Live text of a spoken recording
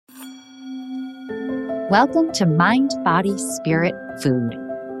Welcome to Mind, Body, Spirit, Food.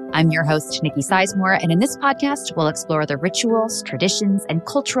 I'm your host, Nikki Sizemore, and in this podcast, we'll explore the rituals, traditions, and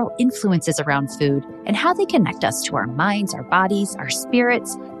cultural influences around food and how they connect us to our minds, our bodies, our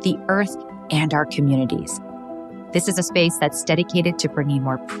spirits, the earth, and our communities. This is a space that's dedicated to bringing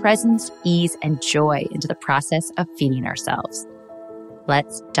more presence, ease, and joy into the process of feeding ourselves.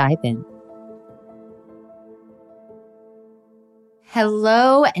 Let's dive in.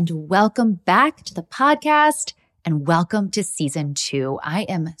 Hello, and welcome back to the podcast, and welcome to season 2. I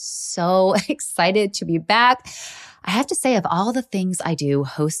am so excited to be back. I have to say, of all the things I do,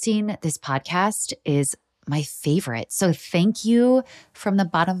 hosting this podcast is my favorite. So thank you from the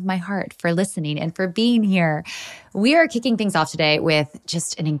bottom of my heart for listening and for being here. We are kicking things off today with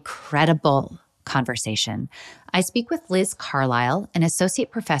just an incredible conversation. I speak with Liz Carlisle, an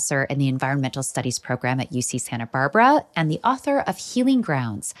associate professor in the environmental studies program at UC Santa Barbara and the author of Healing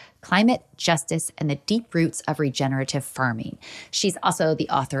Grounds, Climate, Justice, and the Deep Roots of Regenerative Farming. She's also the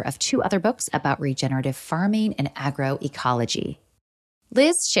author of 2 other books about regenerative farming and agroecology.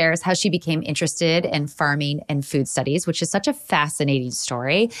 Liz shares how she became interested in farming and food studies, which is such a fascinating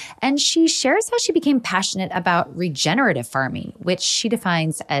story. And she shares how she became passionate about regenerative farming, which she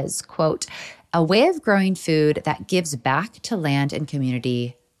defines as, quote, a way of growing food that gives back to land and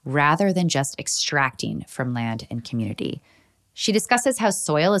community rather than just extracting from land and community. She discusses how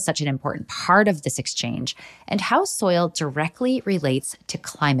soil is such an important part of this exchange and how soil directly relates to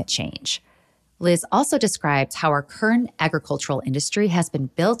climate change. Liz also describes how our current agricultural industry has been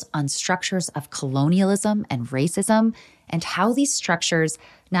built on structures of colonialism and racism, and how these structures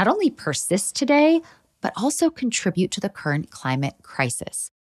not only persist today, but also contribute to the current climate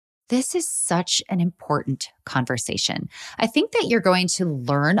crisis. This is such an important conversation. I think that you're going to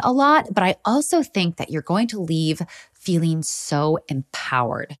learn a lot, but I also think that you're going to leave feeling so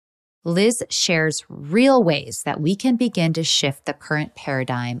empowered. Liz shares real ways that we can begin to shift the current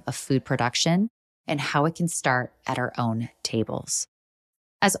paradigm of food production and how it can start at our own tables.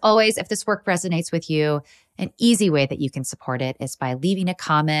 As always, if this work resonates with you, an easy way that you can support it is by leaving a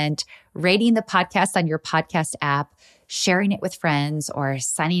comment, rating the podcast on your podcast app, sharing it with friends, or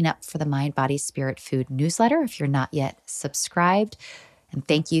signing up for the Mind, Body, Spirit, Food newsletter if you're not yet subscribed. And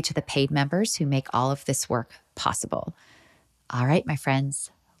thank you to the paid members who make all of this work possible. All right, my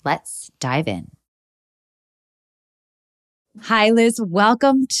friends, let's dive in. Hi, Liz.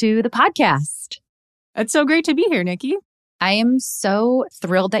 Welcome to the podcast. It's so great to be here, Nikki. I am so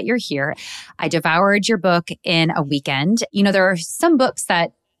thrilled that you're here. I devoured your book in a weekend. You know, there are some books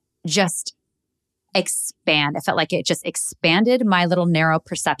that just expand. I felt like it just expanded my little narrow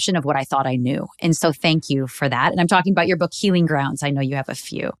perception of what I thought I knew. And so thank you for that. And I'm talking about your book, Healing Grounds. I know you have a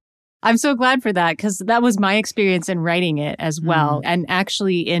few. I'm so glad for that because that was my experience in writing it as well. And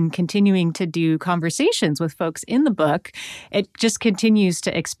actually in continuing to do conversations with folks in the book, it just continues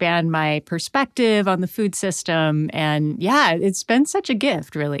to expand my perspective on the food system. And yeah, it's been such a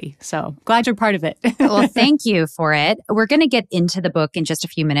gift, really. So glad you're part of it. Well, thank you for it. We're going to get into the book in just a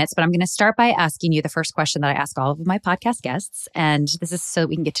few minutes, but I'm going to start by asking you the first question that I ask all of my podcast guests. And this is so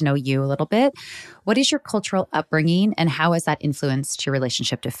we can get to know you a little bit. What is your cultural upbringing and how has that influenced your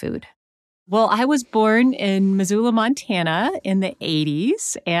relationship to food? Well, I was born in Missoula, Montana in the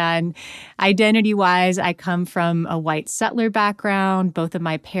 80s, and identity-wise, I come from a white settler background. Both of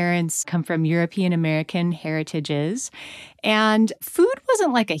my parents come from European American heritages, and food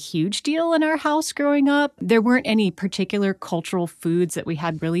wasn't like a huge deal in our house growing up. There weren't any particular cultural foods that we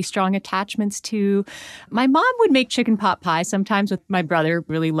had really strong attachments to. My mom would make chicken pot pie sometimes, which my brother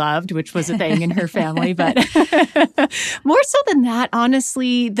really loved, which was a thing in her family. But more so than that,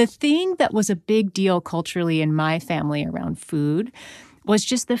 honestly, the thing that was a big deal culturally in my family around food was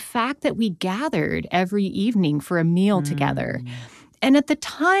just the fact that we gathered every evening for a meal together. And at the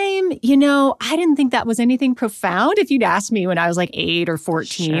time, you know, I didn't think that was anything profound. If you'd asked me when I was like 8 or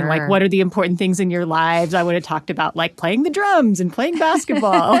 14, Sure. like, what are the important things in your lives? I would have talked about like playing the drums and playing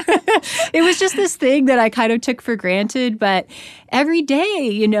basketball. It was just this thing that I kind of took for granted. But every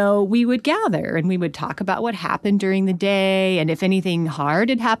day, you know, we would gather and we would talk about what happened during the day. And if anything hard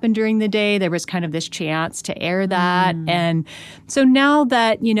had happened during the day, there was kind of this chance to air that. And so now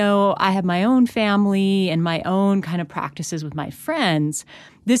that, you know, I have my own family and my own kind of practices with my friends,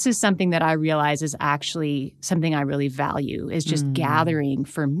 this is something that I realize is actually something I really value, is just gathering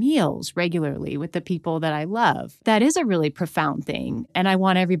for meals regularly with the people that I love. That is a really profound thing. And I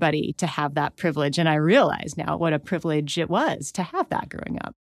want everybody to have that privilege. And I realize now what a privilege it was to have that growing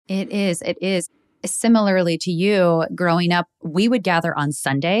up. It is. It is. similarly to you, growing up, we would gather on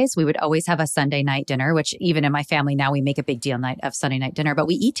Sundays. We would always have a Sunday night dinner, which even in my family now, we make a big deal night of Sunday night dinner, but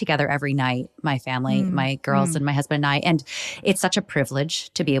we eat together every night, my family, my girls and my husband and I. And it's such a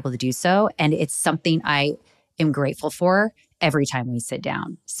privilege to be able to do so. And it's something I am grateful for every time we sit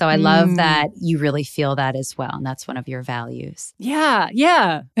down. So I love that you really feel that as well. And that's one of your values. Yeah,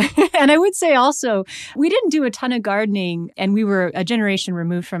 yeah. And I would say also, we didn't do a ton of gardening, and we were a generation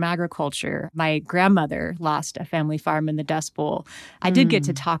removed from agriculture. My grandmother lost a family farm in the Dust Bowl. I did get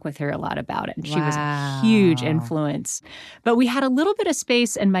to talk with her a lot about it, and she was a huge influence. But we had a little bit of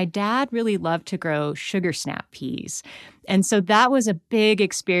space, and my dad really loved to grow sugar snap peas. And so that was a big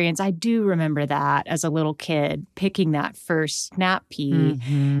experience. I do remember that as a little kid, picking that first snap pea.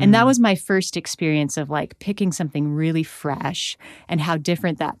 And that was my first experience of like picking something really fresh and how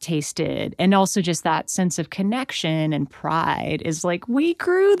different that tasted. And also just that sense of connection and pride is like, we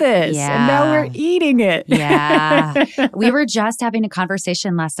grew this and now we're eating it. Yeah. We were just having a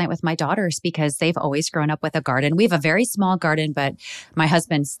conversation last night with my daughters because they've always grown up with a garden. We have a very small garden, but my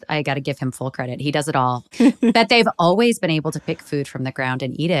husband's, I got to give him full credit. He does it all. That they've always been able to pick food from the ground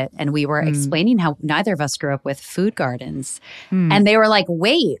and eat it. And we were explaining how neither of us grew up with food gardens. And they were like,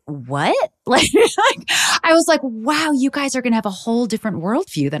 wait, what? Like, I was like, wow, you guys are going to have a whole different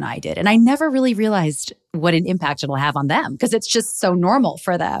worldview than I did. And I never really realized what an impact it'll have on them because it's just so normal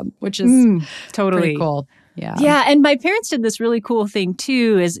for them, which is totally pretty cool. Yeah. Yeah. And my parents did this really cool thing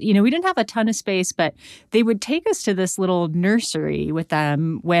too, is, you know, we didn't have a ton of space, but they would take us to this little nursery with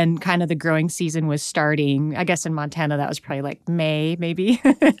them when kind of the growing season was starting. I guess in Montana, that was probably like May, maybe.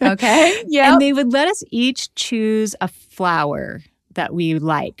 Okay. Yeah. And they would let us each choose a flower that we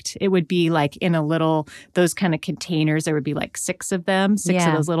liked. It would be like in a little, those kind of containers, there would be like six of them, six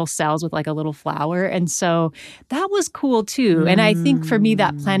of those little cells with like a little flower. And so that was cool too. And I think for me,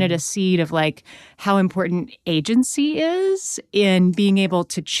 that planted a seed of like how important agency is in being able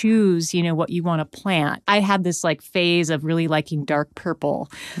to choose, you know, what you want to plant. I had this like phase of really liking dark purple.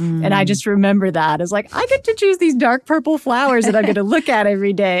 And I just remember that as like, I get to choose these dark purple flowers that I'm going to look at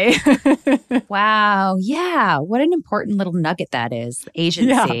every day. Wow. Yeah. What an important little nugget that is.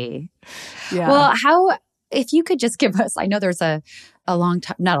 Agency. Yeah. Well, if you could just give us, I know there's a long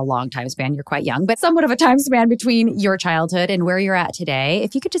time, not a long time span, you're quite young, but somewhat of a time span between your childhood and where you're at today.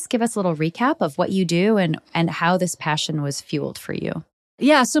 If you could just give us a little recap of what you do and how this passion was fueled for you.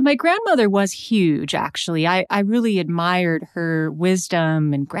 Yeah, so my grandmother was huge, actually. I really admired her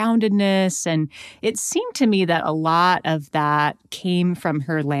wisdom and groundedness. And it seemed to me that a lot of that came from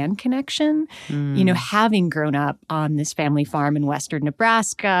her land connection. You know, having grown up on this family farm in western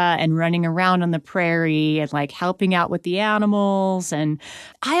Nebraska and running around on the prairie and like helping out with the animals. And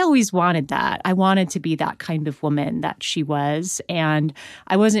I always wanted that. I wanted to be that kind of woman that she was. And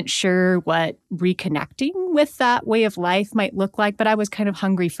I wasn't sure what reconnecting with that way of life might look like, but I was kind of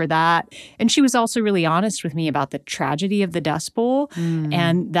hungry for that. And she was also really honest with me about the tragedy of the Dust Bowl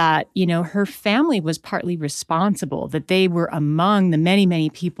and that, you know, her family was partly responsible, that they were among the many, many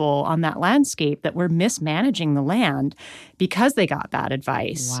people on that landscape that were mismanaging the land because they got bad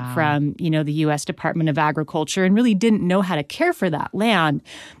advice from, you know, the U.S. Department of Agriculture and really didn't know how to care for that land.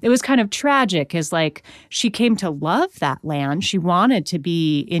 It was kind of tragic as like she came to love that land. She wanted to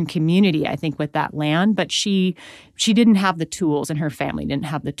be in community, I think, with that land, but she didn't have the tools and her family didn't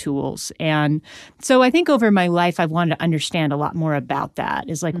have the tools. And so I think over my life, I've wanted to understand a lot more about that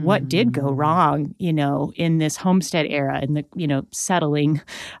is like what did go wrong, you know, in this homestead era and the, you know, settling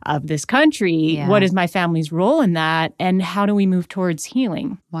of this country. Yeah. What is my family's role in that? And how do we move towards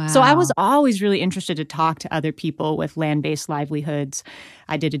healing? Wow. So I was always really interested to talk to other people with land-based livelihoods.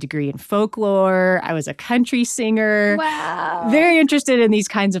 I did a degree in folklore. I was a country singer. Wow. Very interested in these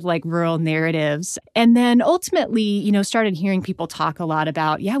kinds of like rural narratives. And then ultimately, you know, started hearing people talk a lot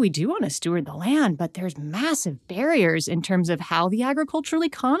about, yeah, we do want to steward the land, but there's massive barriers in terms of how the agricultural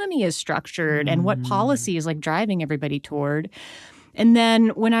economy is structured and what policy is like driving everybody toward. And then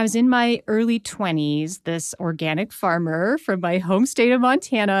when I was in my early 20s, this organic farmer from my home state of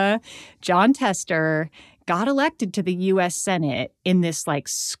Montana, John Tester, got elected to the U.S. Senate in this like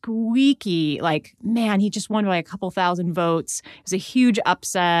squeaky, like, man, he just won by a couple thousand votes. It was a huge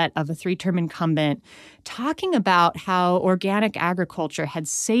upset of a 3-term incumbent talking about how organic agriculture had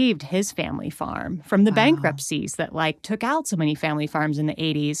saved his family farm from the bankruptcies that took out so many family farms in the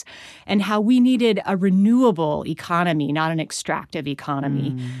 80s, and how we needed a renewable economy, not an extractive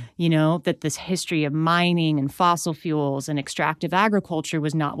economy. That this history of mining and fossil fuels and extractive agriculture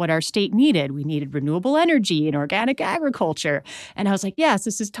was not what our state needed. We needed renewable energy and organic agriculture. And I was like, yes,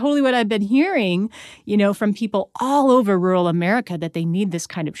 this is totally what I've been hearing, from people all over rural America, that they need this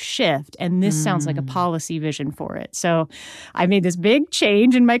kind of shift. And this sounds like a policy vision for it. So I made this big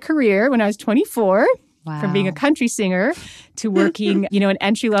change in my career when I was 24. Wow. From being a country singer to working, an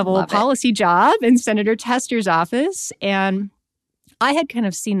entry-level policy job in Senator Tester's office. And I had kind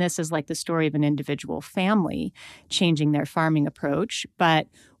of seen this as the story of an individual family changing their farming approach. But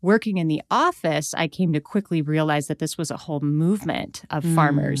working in the office, I came to quickly realize that this was a whole movement of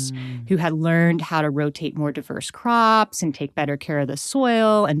farmers who had learned how to rotate more diverse crops and take better care of the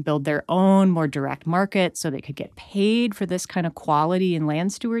soil and build their own more direct market so they could get paid for this kind of quality in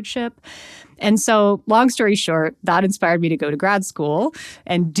land stewardship. And so, long story short, that inspired me to go to grad school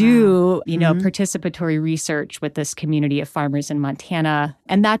and do, participatory research with this community of farmers in Montana.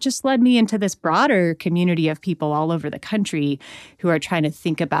 And that just led me into this broader community of people all over the country who are trying to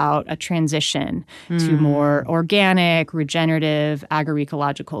think about a transition to more organic, regenerative,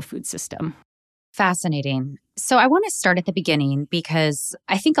 agroecological food system. Fascinating. So I want to start at the beginning because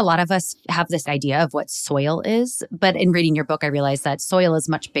I think a lot of us have this idea of what soil is. But in reading your book, I realized that soil is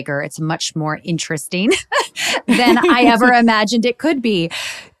much bigger. It's much more interesting than I ever imagined it could be.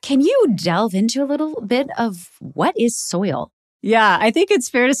 Can you delve into a little bit of what is soil? Yeah, I think it's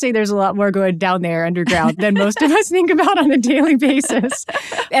fair to say there's a lot more going down there underground than most of us think about on a daily basis.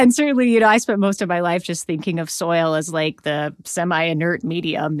 And certainly, I spent most of my life just thinking of soil as the semi-inert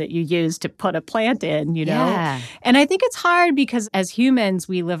medium that you use to put a plant in, Yeah. And I think it's hard because as humans,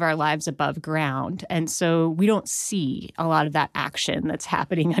 we live our lives above ground. And so we don't see a lot of that action that's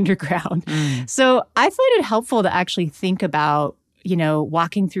happening underground. So I find it helpful to actually think about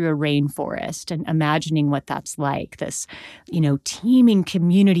walking through a rainforest and imagining what that's like, this, teeming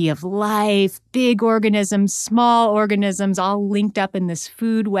community of life, big organisms, small organisms, all linked up in this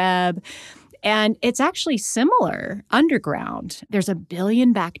food web. And it's actually similar underground. There's 1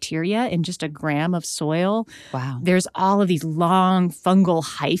 billion bacteria in just a gram of soil. Wow. There's all of these long fungal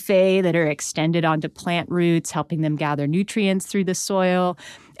hyphae that are extended onto plant roots, helping them gather nutrients through the soil.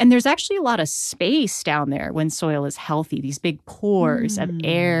 And there's actually a lot of space down there when soil is healthy, these big pores of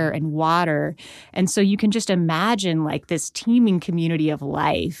air and water. And so you can just imagine this teeming community of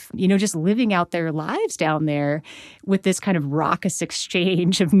life, just living out their lives down there with this kind of raucous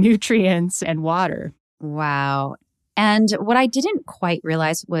exchange of nutrients and water. Wow. And what I didn't quite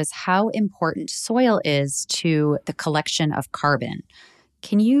realize was how important soil is to the collection of carbon.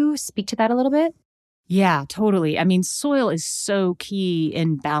 Can you speak to that a little bit? Yeah, totally. I mean, soil is so key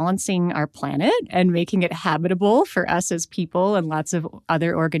in balancing our planet and making it habitable for us as people and lots of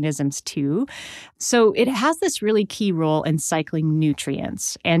other organisms too. So it has this really key role in cycling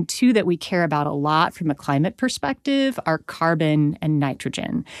nutrients. And two that we care about a lot from a climate perspective are carbon and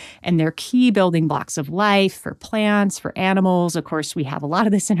nitrogen. And they're key building blocks of life for plants, for animals. Of course, we have a lot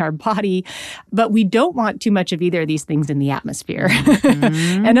of this in our body, but we don't want too much of either of these things in the atmosphere.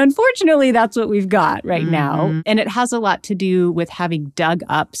 And unfortunately, that's what we've got right now. And it has a lot to do with having dug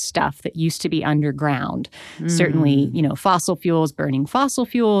up stuff that used to be underground. Certainly, fossil fuels, burning fossil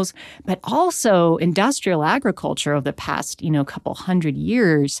fuels, but also industrial agriculture over the past, couple hundred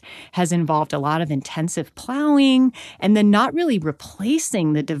years has involved a lot of intensive plowing and then not really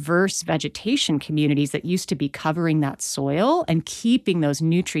replacing the diverse vegetation communities that used to be covering that soil and keeping those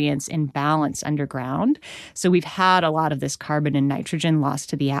nutrients in balance underground. So we've had a lot of this carbon and nitrogen lost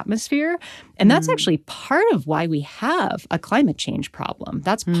to the atmosphere. And that's actually part of why we have a climate change problem.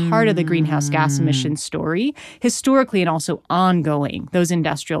 That's part of the greenhouse gas emissions story, historically and also ongoing. Those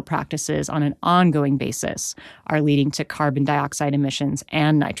industrial practices on an ongoing basis are leading to carbon dioxide emissions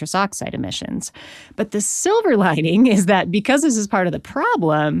and nitrous oxide emissions. But the silver lining is that because this is part of the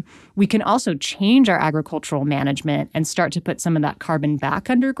problem, we can also change our agricultural management and start to put some of that carbon back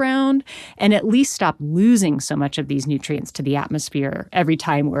underground and at least stop losing so much of these nutrients to the atmosphere every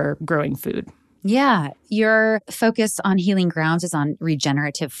time we're growing food. Yeah, your focus on healing grounds is on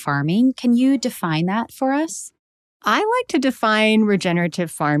regenerative farming. Can you define that for us? I like to define regenerative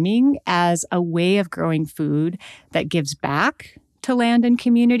farming as a way of growing food that gives back to land and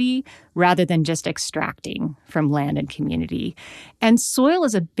community rather than just extracting from land and community. And soil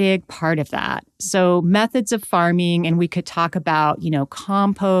is a big part of that. So methods of farming, and we could talk about,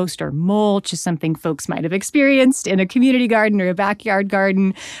 compost or mulch is something folks might have experienced in a community garden or a backyard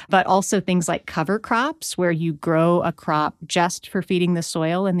garden, but also things like cover crops where you grow a crop just for feeding the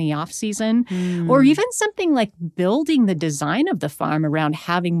soil in the off season, or even something like building the design of the farm around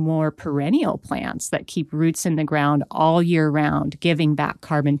having more perennial plants that keep roots in the ground all year round, giving back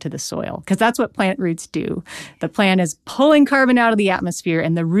carbon to the soil, because that's what plant roots do. The plant is pulling carbon out of the atmosphere,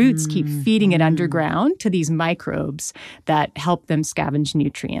 and the roots keep feeding it underground to these microbes that help them scavenge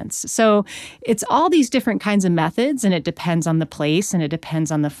nutrients. So it's all these different kinds of methods, and it depends on the place and it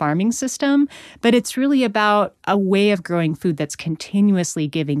depends on the farming system. But it's really about a way of growing food that's continuously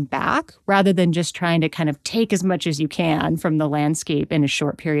giving back rather than just trying to kind of take as much as you can from the landscape in a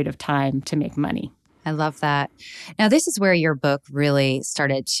short period of time to make money. I love that. Now, this is where your book really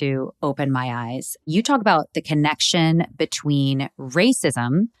started to open my eyes. You talk about the connection between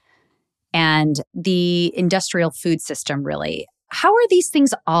racism and the industrial food system, really. How are these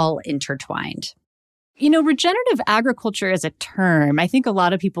things all intertwined? Regenerative agriculture as a term, I think a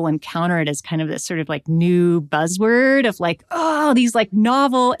lot of people encounter it as kind of this sort of like new buzzword of these like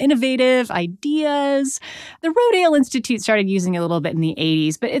novel, innovative ideas. The Rodale Institute started using it a little bit in the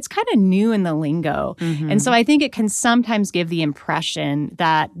 80s, but it's kind of new in the lingo. And so I think it can sometimes give the impression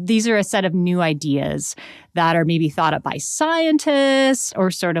that these are a set of new ideas that are maybe thought up by scientists or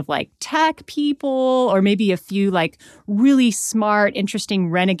sort of like tech people, or maybe a few like really smart, interesting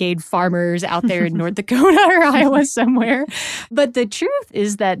renegade farmers out there in North Dakota or Iowa somewhere. But the truth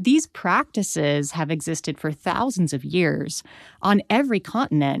is that these practices have existed for thousands of years on every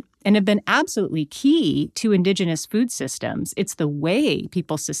continent and have been absolutely key to indigenous food systems. It's the way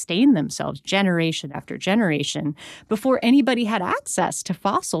people sustain themselves generation after generation before anybody had access to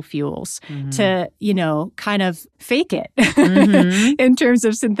fossil fuels to, kind of fake it in terms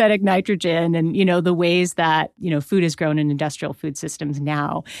of synthetic nitrogen and, the ways that, food is grown in industrial food systems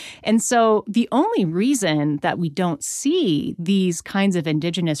now. And so the only reason that we don't see these kinds of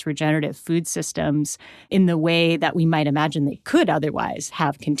indigenous regenerative food systems in the way that we might imagine they could otherwise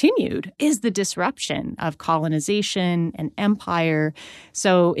have continued is the disruption of colonization and empire.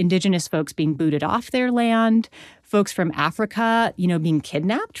 So indigenous folks being booted off their land, folks from Africa, being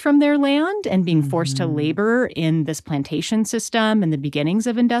kidnapped from their land and being forced to labor in this plantation system and the beginnings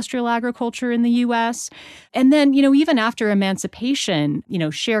of industrial agriculture in the U.S. And then, even after emancipation,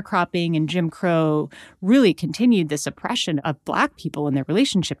 sharecropping and Jim Crow really continued this oppression of Black people and their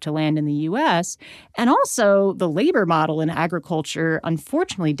relationship to land in the U.S. And also the labor model in agriculture,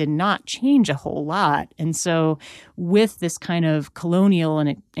 unfortunately, did not change a whole lot. And so with this kind of colonial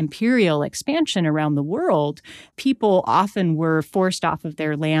and imperial expansion around the world, people often were forced off of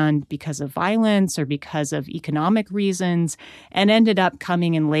their land because of violence or because of economic reasons and ended up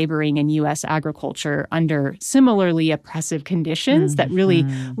coming and laboring in U.S. agriculture under similarly oppressive conditions that really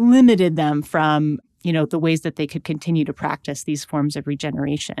limited them from, the ways that they could continue to practice these forms of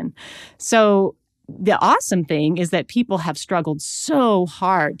regeneration. So the awesome thing is that people have struggled so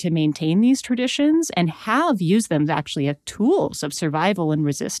hard to maintain these traditions and have used them actually as tools of survival and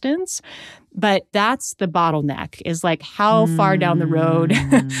resistance. But that's the bottleneck, is like how far down the road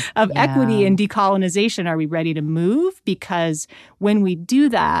of equity and decolonization are we ready to move? Because when we do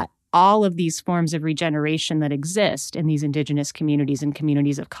that, all of these forms of regeneration that exist in these indigenous communities and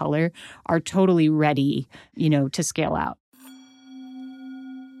communities of color are totally ready, to scale out.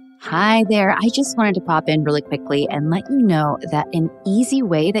 Hi there. I just wanted to pop in really quickly and let you know that an easy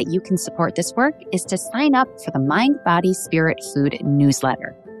way that you can support this work is to sign up for the Mind, Body, Spirit, Food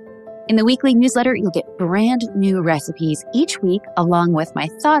newsletter. In the weekly newsletter, you'll get brand new recipes each week, along with my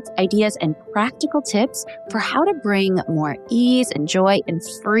thoughts, ideas, and practical tips for how to bring more ease and joy and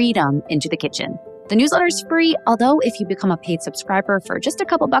freedom into the kitchen. The newsletter is free, although if you become a paid subscriber for just a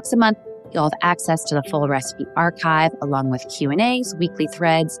couple bucks a month, you'll have access to the full recipe archive, along with Q&As, weekly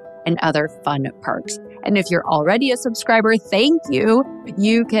threads, and other fun perks. And if you're already a subscriber, thank you.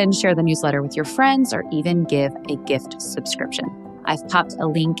 You can share the newsletter with your friends or even give a gift subscription. I've popped a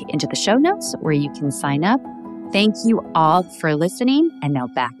link into the show notes where you can sign up. Thank you all for listening. And now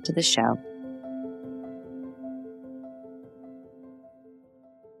back to the show.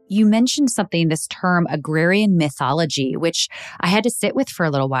 You mentioned something, this term agrarian mythology, which I had to sit with for a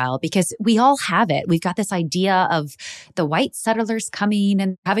little while because we all have it. We've got this idea of the white settlers coming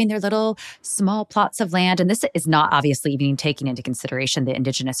and having their little small plots of land. And this is not obviously even taking into consideration the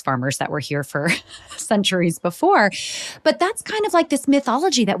indigenous farmers that were here for centuries before. But that's kind of like this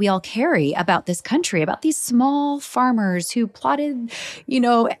mythology that we all carry about this country, about these small farmers who plotted,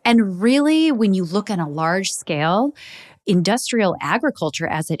 and really, when you look on a large scale, industrial agriculture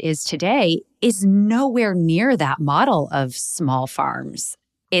as it is today is nowhere near that model of small farms.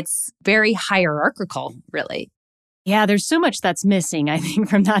 It's very hierarchical, really. Yeah, there's so much that's missing, I think,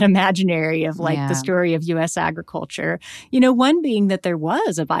 from that imaginary of the story of U.S. agriculture. One being that there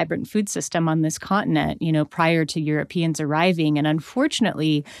was a vibrant food system on this continent, prior to Europeans arriving. And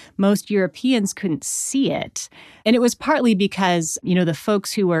unfortunately, most Europeans couldn't see it. And it was partly because, the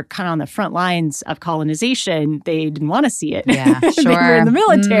folks who were kind of on the front lines of colonization, they didn't want to see it. Yeah, sure. They were in the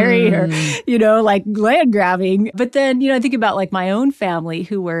military or, land grabbing. But then, I think about my own family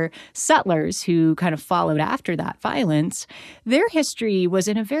who were settlers who kind of followed after that violence. Their history was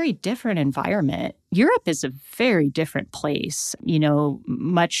in a very different environment. Europe is a very different place,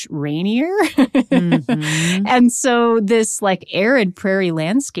 much rainier. Mm-hmm. And so this arid prairie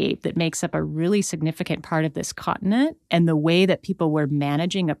landscape that makes up a really significant part of this continent, and the way that people were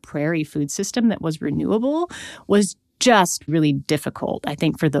managing a prairie food system that was renewable was just really difficult, I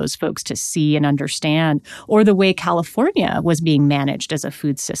think, for those folks to see and understand, or the way California was being managed as a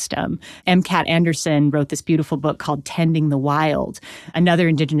food system. M. Cat Anderson wrote this beautiful book called Tending the Wild. Another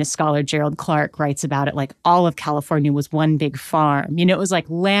indigenous scholar, Gerald Clark, writes about it like all of California was one big farm. It was like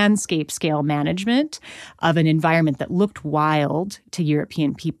landscape scale management of an environment that looked wild to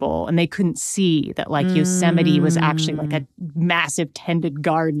European people, and they couldn't see that Yosemite was actually like a massive tended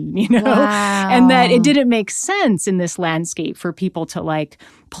garden, Wow. And that it didn't make sense in this landscape for people to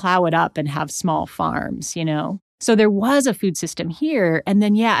plow it up and have small farms, So there was a food system here. And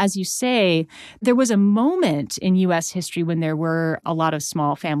then, as you say, there was a moment in U.S. history when there were a lot of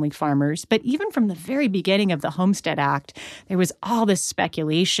small family farmers. But even from the very beginning of the Homestead Act, there was all this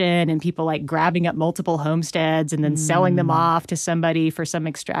speculation and people grabbing up multiple homesteads and then selling them off to somebody for some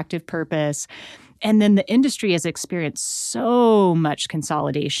extractive purpose. And then the industry has experienced so much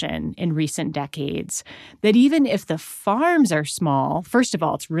consolidation in recent decades that even if the farms are small, first of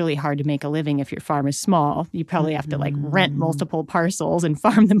all, it's really hard to make a living if your farm is small. You probably have to rent multiple parcels and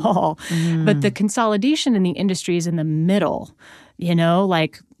farm them all. But the consolidation in the industry is in the middle.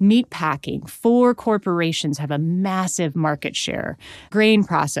 Meat packing, 4 corporations have a massive market share. Grain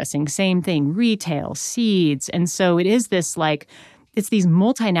processing, same thing. Retail, seeds. And so it is this it's these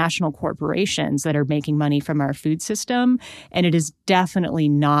multinational corporations that are making money from our food system. And it is definitely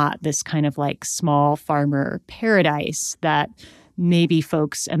not this kind of small farmer paradise that maybe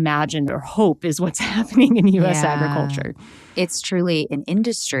folks imagine or hope is what's happening in U.S. agriculture. It's truly an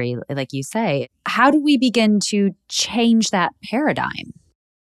industry, like you say. How do we begin to change that paradigm?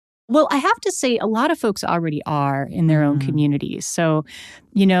 Well, I have to say a lot of folks already are in their own communities. So,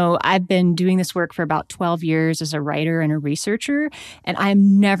 I've been doing this work for about 12 years as a writer and a researcher, and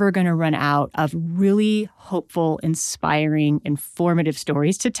I'm never going to run out of really hopeful, inspiring, informative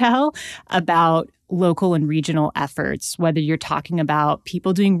stories to tell about local and regional efforts, whether you're talking about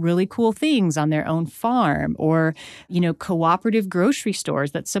people doing really cool things on their own farm or, cooperative grocery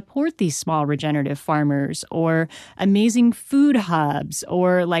stores that support these small regenerative farmers, or amazing food hubs,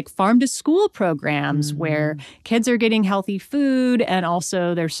 or farm to school programs where kids are getting healthy food and also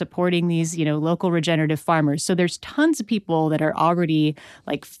they're supporting these, local regenerative farmers. So there's tons of people that are already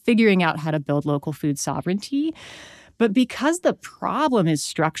figuring out how to build local food sovereignty. But because the problem is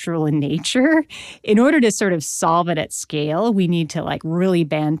structural in nature, in order to sort of solve it at scale, we need to really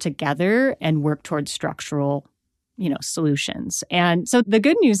band together and work towards structural, solutions. And so the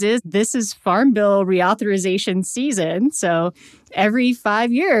good news is this is Farm Bill reauthorization season. So every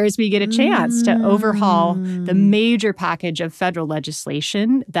 5 years, we get a chance to overhaul the major package of federal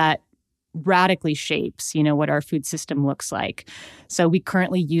legislation that radically shapes, what our food system looks like. So we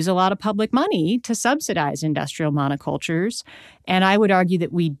currently use a lot of public money to subsidize industrial monocultures. And I would argue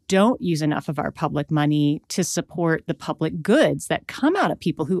that we don't use enough of our public money to support the public goods that come out of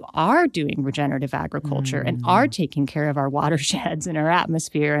people who are doing regenerative agriculture and are taking care of our watersheds and our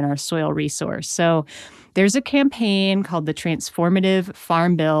atmosphere and our soil resource. So there's a campaign called the Transformative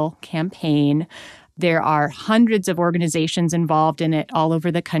Farm Bill campaign There are hundreds of organizations involved in it all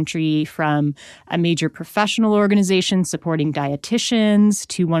over the country, from a major professional organization supporting dietitians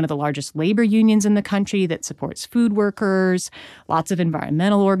to one of the largest labor unions in the country that supports food workers, lots of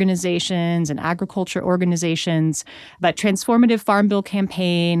environmental organizations and agriculture organizations. But Transformative Farm Bill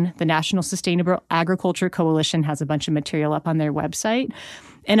Campaign, the National Sustainable Agriculture Coalition has a bunch of material up on their website.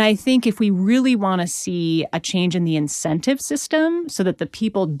 And I think if we really want to see a change in the incentive system so that the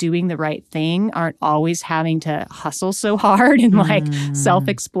people doing the right thing aren't always having to hustle so hard and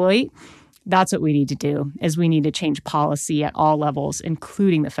self-exploit, that's what we need to do, is we need to change policy at all levels,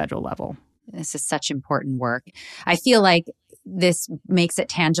 including the federal level. This is such important work. I feel like this makes it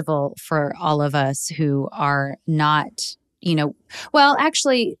tangible for all of us who are not, well,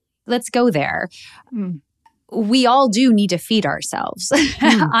 actually, let's go there. We all do need to feed ourselves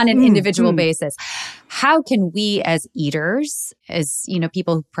on an individual basis. How can we as eaters, as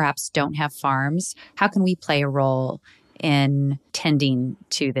people who perhaps don't have farms, how can we play a role in tending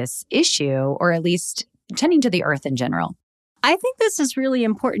to this issue, or at least tending to the earth in general? I think this is really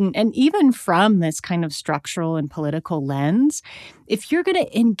important. And even from this kind of structural and political lens, if you're going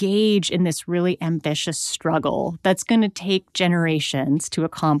to engage in this really ambitious struggle that's going to take generations to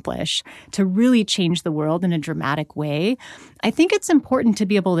accomplish, to really change the world in a dramatic way, I think it's important to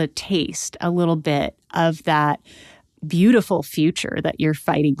be able to taste a little bit of that beautiful future that you're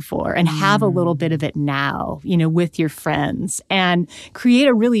fighting for and have a little bit of it now, with your friends, and create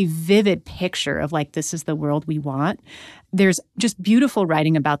a really vivid picture of this is the world we want. There's just beautiful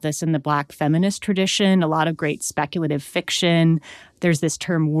writing about this in the Black feminist tradition, a lot of great speculative fiction. There's this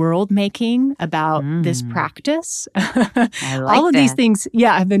term world making about this practice. All of these things,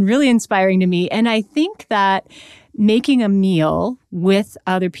 have been really inspiring to me. And I think that making a meal with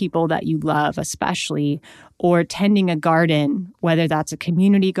other people that you love, especially, or tending a garden, whether that's a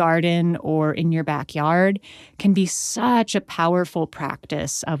community garden or in your backyard, can be such a powerful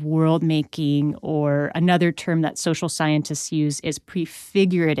practice of world making, or another term that social scientists use is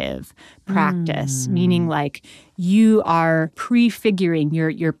prefigurative practice, meaning you are prefiguring,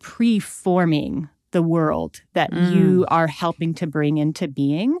 you're preforming the world that you are helping to bring into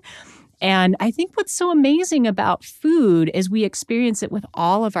being. And I think what's so amazing about food is we experience it with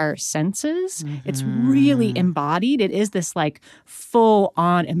all of our senses. It's really embodied. It is this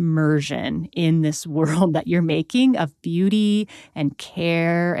full-on immersion in this world that you're making of beauty and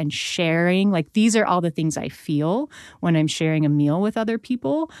care and sharing. These are all the things I feel when I'm sharing a meal with other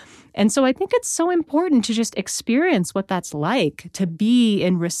people. And so I think it's so important to just experience what that's like, to be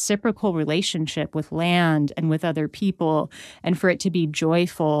in reciprocal relationship with land and with other people, and for it to be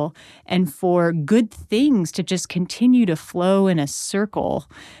joyful, and for good things to just continue to flow in a circle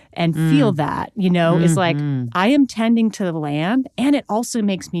and feel that, is I am tending to the land, and it also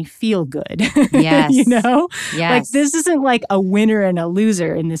makes me feel good. Yes. Yes. This isn't a winner and a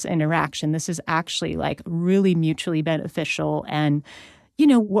loser in this interaction. This is actually really mutually beneficial, and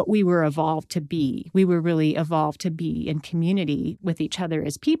what we were evolved to be. We were really evolved to be in community with each other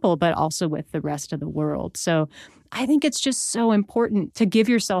as people, but also with the rest of the world. So I think it's just so important to give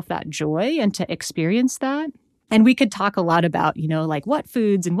yourself that joy and to experience that. And we could talk a lot about, what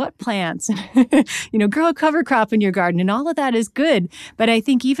foods and what plants, and, grow a cover crop in your garden, and all of that is good. But I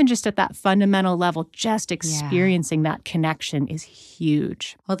think even just at that fundamental level, just experiencing that connection is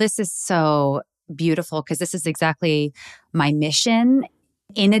huge. Well, this is so beautiful, because this is exactly my mission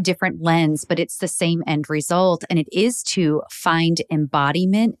in a different lens, but it's the same end result. And it is to find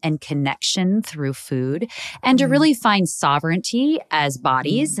embodiment and connection through food, and to really find sovereignty as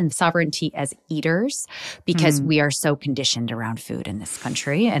bodies and sovereignty as eaters, because we are so conditioned around food in this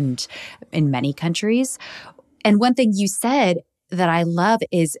country and in many countries. And one thing you said that I love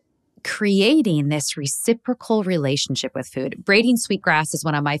is creating this reciprocal relationship with food. Braiding Sweetgrass is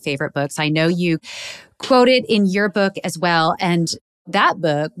one of my favorite books. I know you quote it in your book as well. And that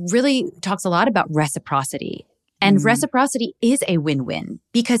book really talks a lot about reciprocity. And reciprocity is a win-win,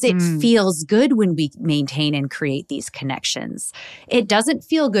 because it feels good when we maintain and create these connections. It doesn't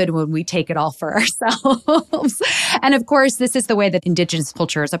feel good when we take it all for ourselves. And of course, this is the way that Indigenous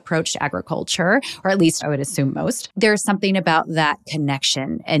cultures approach agriculture, or at least I would assume most. There's something about that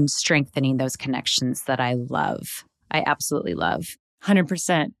connection and strengthening those connections that I love. I absolutely love.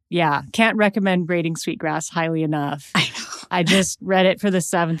 100%. Yeah. Can't recommend Braiding Sweetgrass highly enough. I know. I just read it for the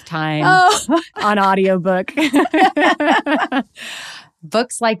 7th time on audiobook.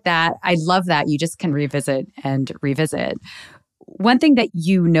 Books like that, I love that. You just can revisit and revisit. One thing that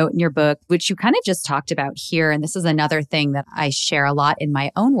you note in your book, which you kind of just talked about here, and this is another thing that I share a lot in my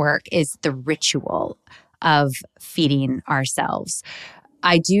own work, is the ritual of feeding ourselves.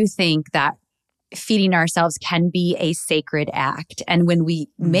 I do think that feeding ourselves can be a sacred act. And when we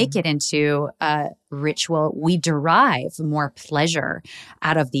make it into a ritual, we derive more pleasure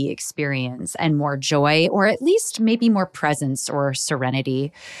out of the experience and more joy, or at least maybe more presence or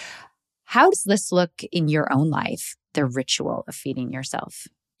serenity. How does this look in your own life, the ritual of feeding yourself?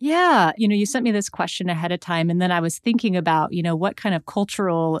 Yeah. You sent me this question ahead of time, and then I was thinking about, what kind of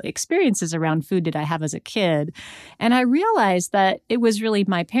cultural experiences around food did I have as a kid? And I realized that it was really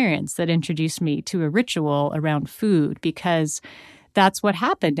my parents that introduced me to a ritual around food, because that's what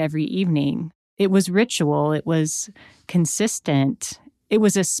happened every evening. It was ritual. It was consistent. It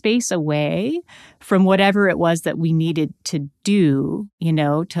was a space away from whatever it was that we needed to do,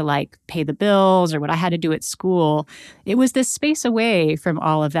 to like pay the bills or what I had to do at school. It was this space away from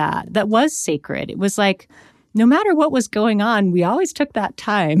all of that was sacred. It was like, no matter what was going on, we always took that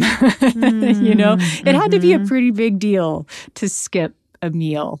time. It had to be a pretty big deal to skip a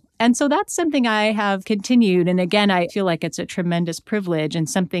meal. And so that's something I have continued. And again, I feel like it's a tremendous privilege, and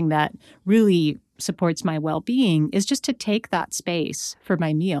something that really supports my well-being is just to take that space for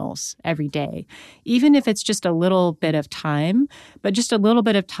my meals every day, even if it's just a little bit of time, but just a little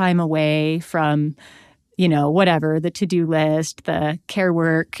bit of time away from, whatever, the to-do list, the care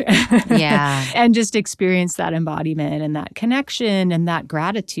work. Yeah. And just experience that embodiment and that connection and that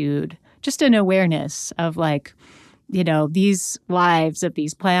gratitude, just an awareness of like, these lives of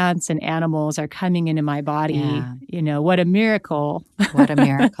these plants and animals are coming into my body. Yeah. What a miracle. What a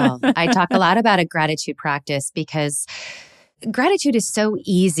miracle. I talk a lot about a gratitude practice because gratitude is so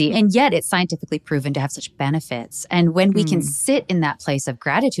easy, and yet it's scientifically proven to have such benefits. And when we can sit in that place of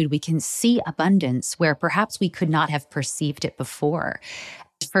gratitude, we can see abundance where perhaps we could not have perceived it before.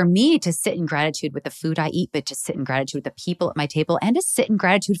 For me to sit in gratitude with the food I eat, but to sit in gratitude with the people at my table, and to sit in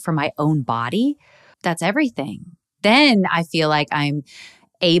gratitude for my own body, that's everything. Then I feel like I'm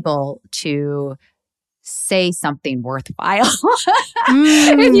able to say something worthwhile,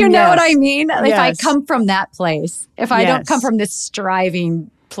 if you know what I mean. If I come from that place, if I don't come from this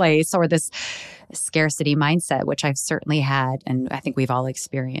striving place or this scarcity mindset, which I've certainly had, and I think we've all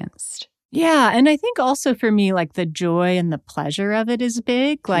experienced. Yeah. And I think also for me, like the joy and the pleasure of it is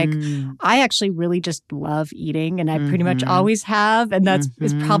big. Like I actually really just love eating, and I pretty much always have. And that's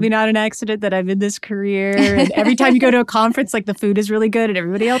is probably not an accident that I'm in this career. And every time you go to a conference, like the food is really good and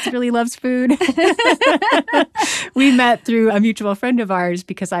everybody else really loves food. We met through a mutual friend of ours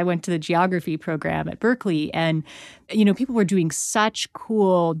because I went to the geography program at Berkeley, and people were doing such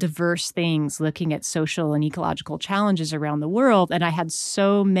cool, diverse things, looking at social and ecological challenges around the world. And I had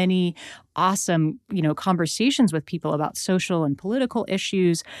so many awesome, conversations with people about social and political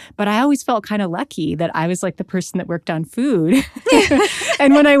issues. But I always felt kind of lucky that I was like the person that worked on food.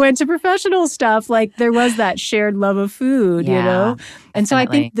 And when I went to professional stuff, like there was that shared love of food, And so I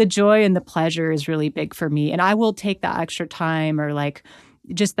think the joy and the pleasure is really big for me. And I will take that extra time, or like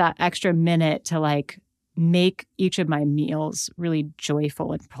just that extra minute to like make each of my meals really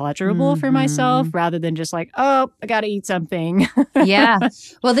joyful and pleasurable for myself, rather than just like, oh, I got to eat something. Yeah.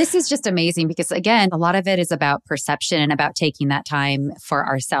 Well, this is just amazing because, again, a lot of it is about perception and about taking that time for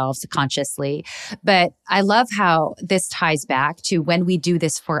ourselves consciously. But I love how this ties back to when we do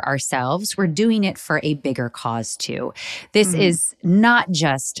this for ourselves, we're doing it for a bigger cause too. This is not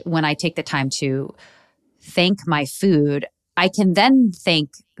just when I take the time to thank my food. I can then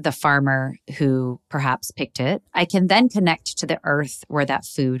thank the farmer who perhaps picked it. I can then connect to the earth where that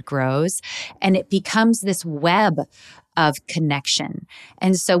food grows, and it becomes this web of connection.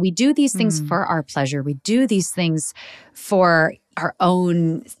 And so we do these things for our pleasure. We do these things for our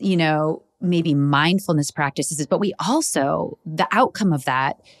own, maybe mindfulness practices, but we also, the outcome of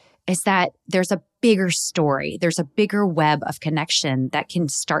that is that there's a bigger story. There's a bigger web of connection that can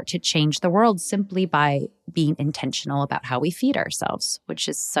start to change the world simply by being intentional about how we feed ourselves, which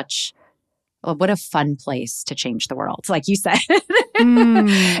is what a fun place to change the world. Like you said,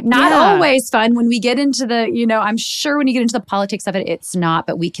 not always fun when we get into I'm sure when you get into the politics of it, it's not,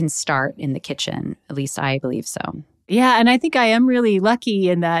 but we can start in the kitchen. At least I believe so. Yeah. And I think I am really lucky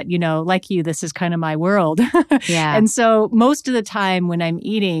in that, like you, this is kind of my world. Yeah. And so most of the time when I'm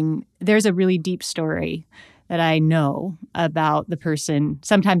eating, there's a really deep story that I know about the person.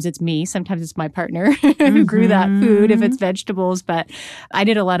 Sometimes it's me, sometimes it's my partner who grew that food, if it's vegetables. But I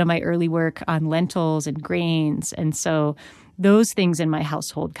did a lot of my early work on lentils and grains. And so those things in my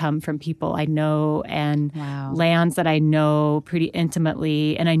household come from people I know and lands that I know pretty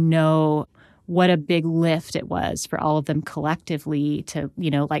intimately. And I know what a big lift it was for all of them collectively to,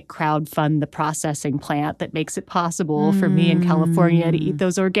 like crowdfund the processing plant that makes it possible for me in California to eat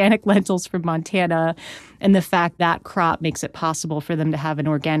those organic lentils from Montana. And the fact that crop makes it possible for them to have an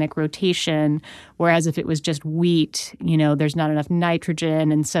organic rotation. Whereas if it was just wheat, there's not enough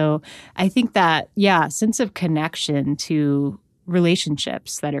nitrogen. And so I think that, sense of connection to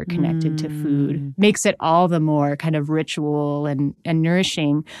relationships that are connected to food makes it all the more kind of ritual and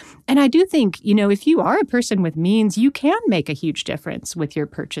nourishing. And I do think, if you are a person with means, you can make a huge difference with your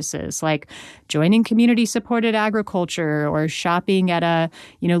purchases, like joining community-supported agriculture or shopping at a,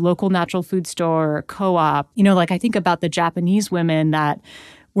 local natural food store or co-op. Like I think about the Japanese women that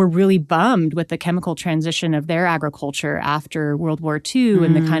were really bummed with the chemical transition of their agriculture after World War II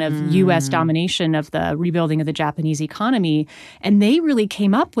and the kind of U.S. domination of the rebuilding of the Japanese economy. And they really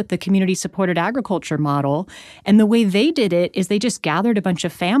came up with the community-supported agriculture model. And the way they did it is they just gathered a bunch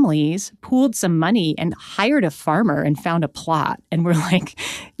of families, pooled some money, and hired a farmer and found a plot. And we're like,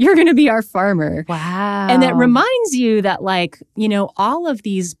 you're going to be our farmer. Wow. And that reminds you that, all of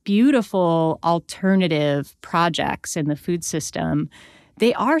these beautiful alternative projects in the food system,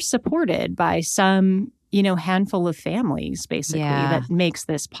 they are supported by some, handful of families, basically, that makes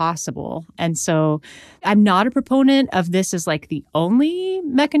this possible. And so I'm not a proponent of this as like the only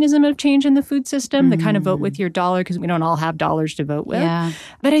mechanism of change in the food system, the kind of vote with your dollar, because we don't all have dollars to vote with. Yeah.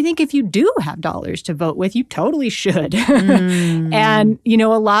 But I think if you do have dollars to vote with, you totally should. And, a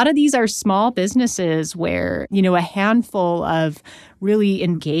lot of these are small businesses where, a handful of really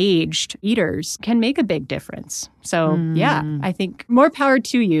engaged eaters can make a big difference. So, I think more power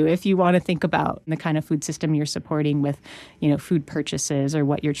to you if you want to think about the kind of food system you're supporting with, food purchases or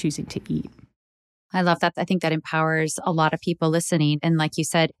what you're choosing to eat. I love that. I think that empowers a lot of people listening. And like you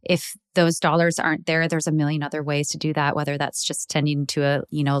said, if those dollars aren't there, there's a million other ways to do that, whether that's just tending to a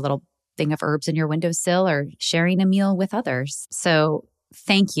little thing of herbs in your windowsill or sharing a meal with others. So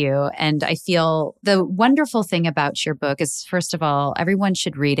thank you. And I feel the wonderful thing about your book is, first of all, everyone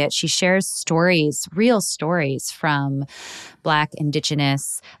should read it. She shares stories, real stories from Black,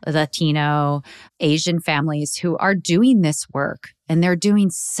 Indigenous, Latino, Asian families who are doing this work. And they're doing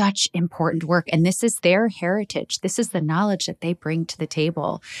such important work. And this is their heritage. This is the knowledge that they bring to the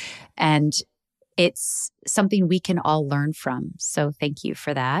table. And it's something we can all learn from. So thank you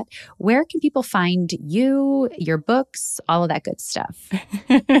for that. Where can people find you, your books, all of that good stuff?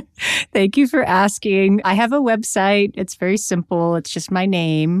 Thank you for asking. I have a website. It's very simple. It's just my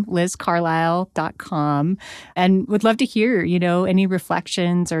name, lizcarlisle.com. And would love to hear, any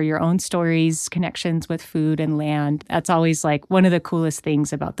reflections or your own stories, connections with food and land. That's always like one of the coolest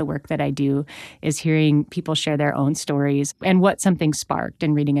things about the work that I do is hearing people share their own stories and what something sparked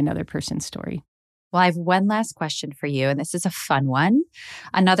in reading another person's story. Well, I have one last question for you, and this is a fun one.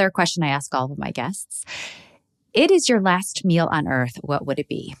 Another question I ask all of my guests. It is your last meal on earth. What would it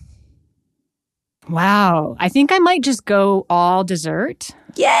be? Wow. I think I might just go all dessert.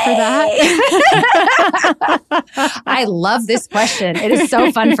 Yay! For that. I love this question. It is so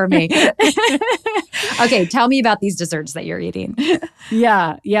fun for me. Okay, tell me about these desserts that you're eating.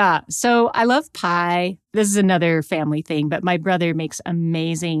 Yeah. So I love pie. This is another family thing, but my brother makes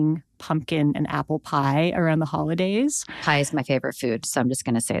amazing pumpkin and apple pie around the holidays. Pie is my favorite food, so I'm just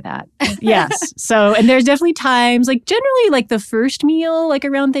going to say that. Yes. So, and there's definitely times, generally the first meal,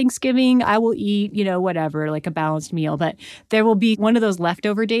 around Thanksgiving, I will eat, whatever, a balanced meal. But there will be one of those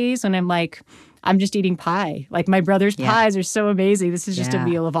leftover days when I'm just eating pie. My brother's pies are so amazing. This is just a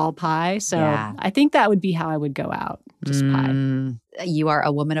meal of all pie. So I think that would be how I would go out. Just pie. You are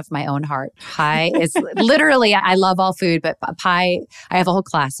a woman of my own heart. Pie is literally, I love all food, but pie, I have a whole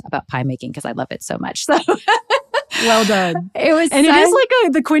class about pie making because I love it so much. So well done. It was, and it is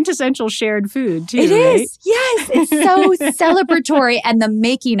the quintessential shared food too. It right? is. Yes. It's so celebratory. And the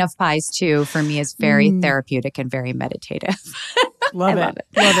making of pies too, for me, is very therapeutic and very meditative. Love it.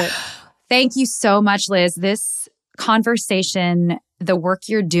 Thank you so much, Liz. This conversation, the work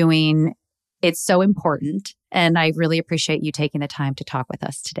you're doing, it's so important. And I really appreciate you taking the time to talk with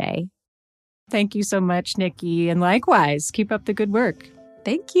us today. Thank you so much, Nikki. And likewise, keep up the good work.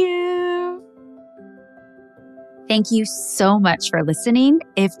 Thank you. Thank you so much for listening.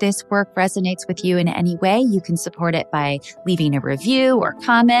 If this work resonates with you in any way, you can support it by leaving a review or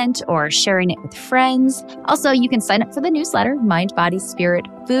comment or sharing it with friends. Also, you can sign up for the newsletter, Mind, Body, Spirit,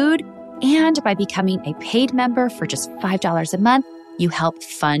 Food. And by becoming a paid member for just $5 a month, you help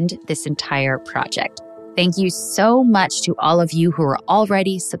fund this entire project. Thank you so much to all of you who are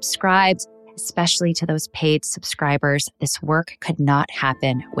already subscribed, especially to those paid subscribers. This work could not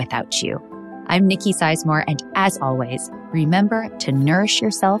happen without you. I'm Nikki Sizemore, and as always, remember to nourish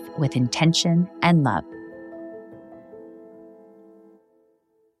yourself with intention and love.